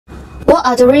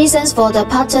What are the reasons for the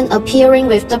pattern appearing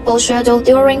with double shadow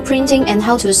during printing and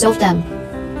how to solve them?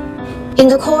 In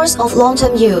the course of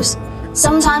long-term use,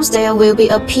 sometimes there will be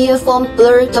appear form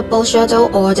blur double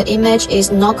shadow or the image is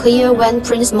not clear when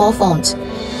print small font.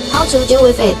 How to deal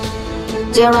with it?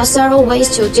 There are several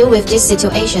ways to deal with this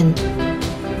situation.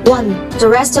 1. The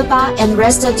raster bar and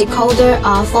raster decoder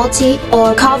are faulty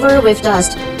or covered with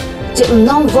dust. The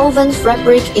non-woven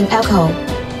fabric in alcohol.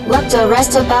 Rub the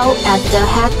raster bar at the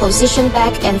head position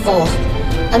back and forth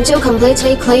until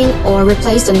completely clean or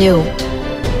replace the new.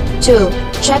 2.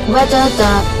 Check whether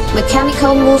the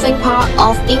mechanical moving part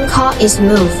of ink card is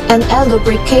smooth and add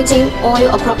lubricating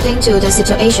oil according to the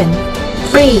situation.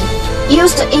 3.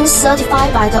 Use the ink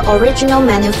certified by the original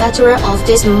manufacturer of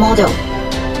this model.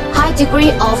 High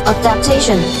degree of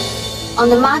adaptation. On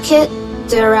the market,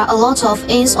 there are a lot of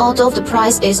inks although the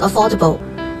price is affordable,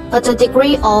 but the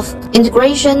degree of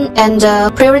integration and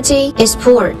purity is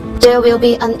poor. There will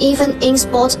be uneven ink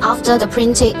spots after the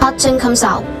printed pattern comes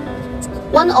out.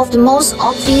 One of the most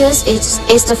obvious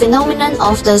is the phenomenon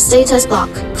of the status block.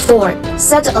 4.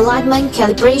 Set the alignment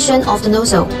calibration of the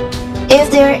nozzle. If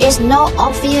there is no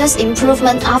obvious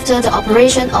improvement after the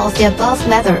operation of the above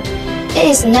method, it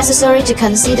is necessary to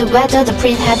consider whether the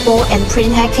print head board and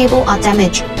print head cable are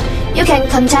damaged. You can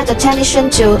contact the technician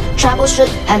to troubleshoot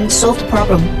and solve the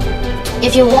problem.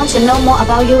 If you want to know more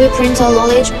about UV printer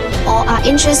knowledge or are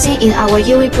interested in our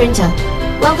UV printer,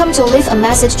 welcome to leave a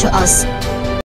message to us.